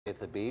at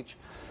the beach.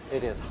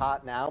 It is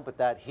hot now, but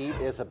that heat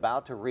is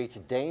about to reach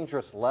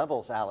dangerous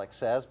levels, Alex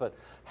says. But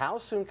how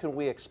soon can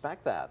we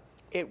expect that?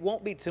 It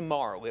won't be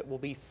tomorrow. It will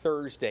be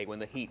Thursday when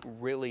the heat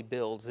really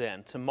builds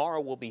in.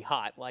 Tomorrow will be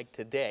hot like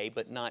today,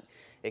 but not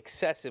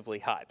excessively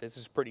hot. This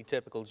is pretty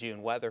typical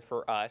June weather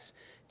for us.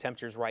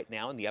 Temperatures right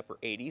now in the upper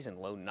 80s and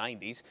low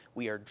 90s.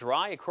 We are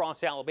dry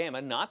across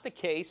Alabama. Not the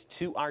case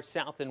to our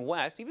south and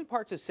west. Even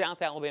parts of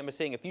South Alabama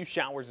seeing a few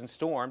showers and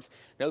storms.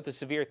 Note the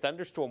severe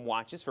thunderstorm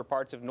watches for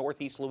parts of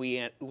northeast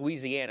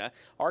Louisiana.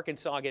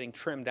 Arkansas getting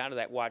trimmed out of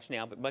that watch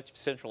now, but much of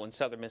central and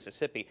southern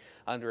Mississippi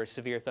under a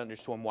severe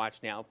thunderstorm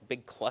watch now.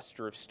 Big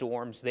cluster of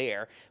storms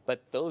there,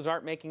 but those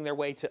aren't making their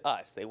way to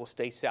us. They will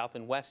stay south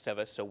and west of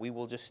us, so we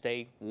will just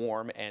stay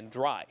warm and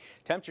dry.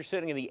 Temperature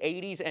sitting in the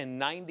 80s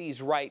and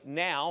 90s right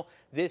now.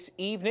 This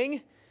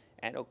evening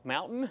at Oak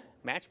Mountain,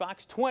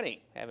 Matchbox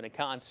 20 having a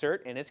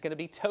concert, and it's going to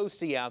be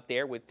toasty out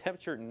there with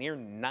temperature near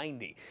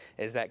 90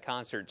 as that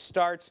concert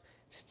starts.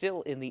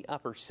 Still in the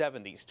upper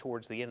 70s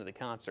towards the end of the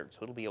concert,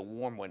 so it'll be a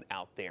warm one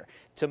out there.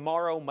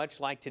 Tomorrow, much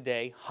like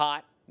today,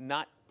 hot,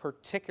 not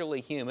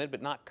particularly humid,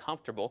 but not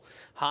comfortable.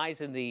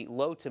 Highs in the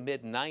low to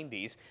mid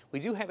 90s. We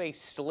do have a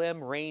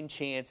slim rain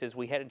chance as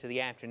we head into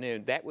the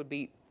afternoon. That would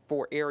be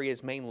for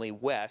areas mainly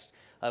west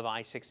of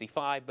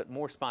I-65, but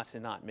more spots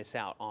than not miss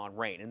out on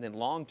rain. And then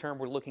long term,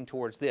 we're looking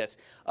towards this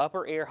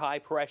upper air high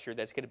pressure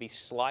that's going to be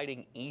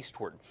sliding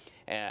eastward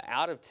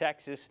out of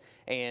Texas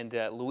and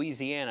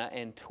Louisiana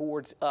and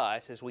towards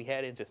us as we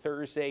head into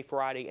Thursday,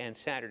 Friday, and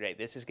Saturday.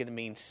 This is going to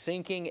mean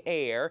sinking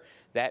air.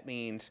 That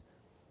means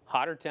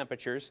hotter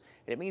temperatures.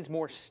 It means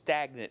more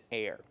stagnant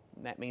air.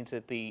 That means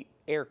that the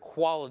air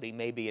quality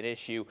may be an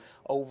issue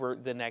over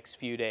the next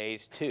few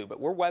days too. But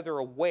we're weather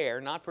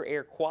aware, not for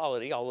air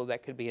quality, although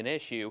that could be an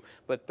issue.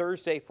 But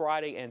Thursday,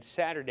 Friday, and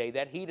Saturday,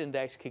 that heat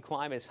index could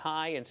climb as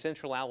high in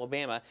central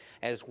Alabama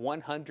as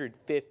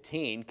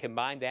 115.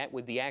 Combine that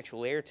with the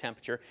actual air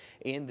temperature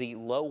in the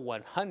low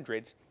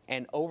 100s.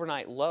 And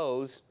overnight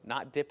lows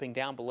not dipping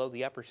down below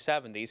the upper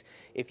 70s.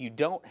 If you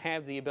don't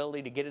have the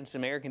ability to get in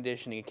some air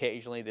conditioning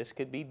occasionally, this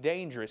could be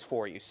dangerous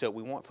for you. So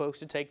we want folks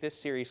to take this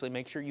seriously.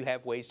 Make sure you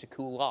have ways to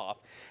cool off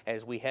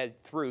as we head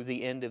through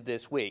the end of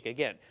this week.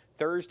 Again,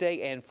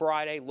 Thursday and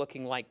Friday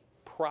looking like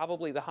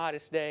probably the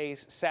hottest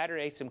days.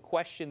 Saturday, some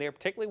question there,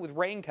 particularly with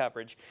rain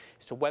coverage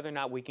as to whether or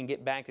not we can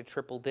get back to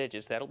triple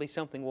digits. That'll be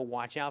something we'll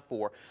watch out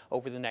for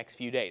over the next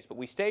few days. But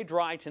we stay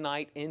dry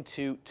tonight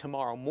into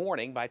tomorrow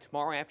morning. By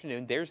tomorrow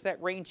afternoon, there's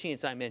that rain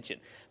chance I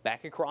mentioned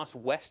back across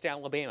West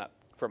Alabama.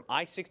 From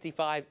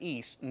I-65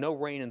 east, no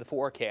rain in the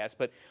forecast,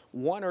 but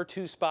one or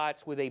two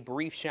spots with a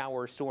brief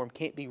shower or storm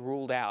can't be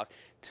ruled out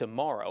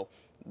tomorrow.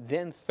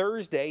 Then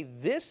Thursday,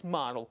 this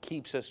model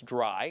keeps us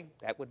dry.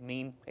 That would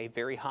mean a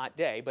very hot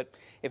day. But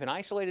if an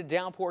isolated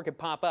downpour could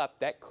pop up,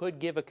 that could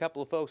give a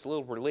couple of folks a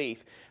little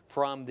relief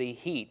from the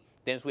heat.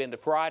 Then as we end to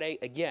Friday,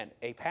 again,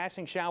 a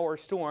passing shower or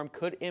storm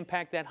could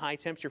impact that high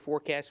temperature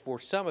forecast for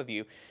some of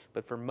you.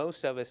 But for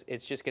most of us,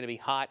 it's just going to be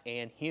hot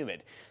and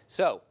humid.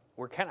 So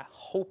we're kind of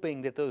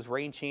hoping that those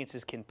rain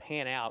chances can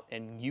pan out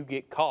and you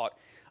get caught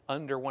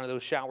under one of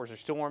those showers or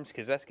storms,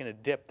 because that's going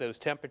to dip those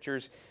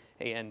temperatures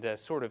and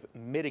sort of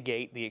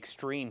mitigate the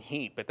extreme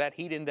heat. But that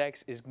heat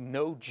index is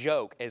no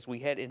joke as we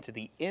head into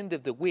the end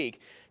of the week.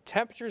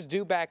 Temperatures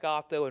do back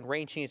off, though, and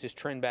rain chances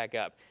trend back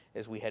up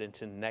as we head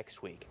into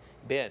next week.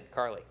 Ben,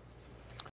 Carly.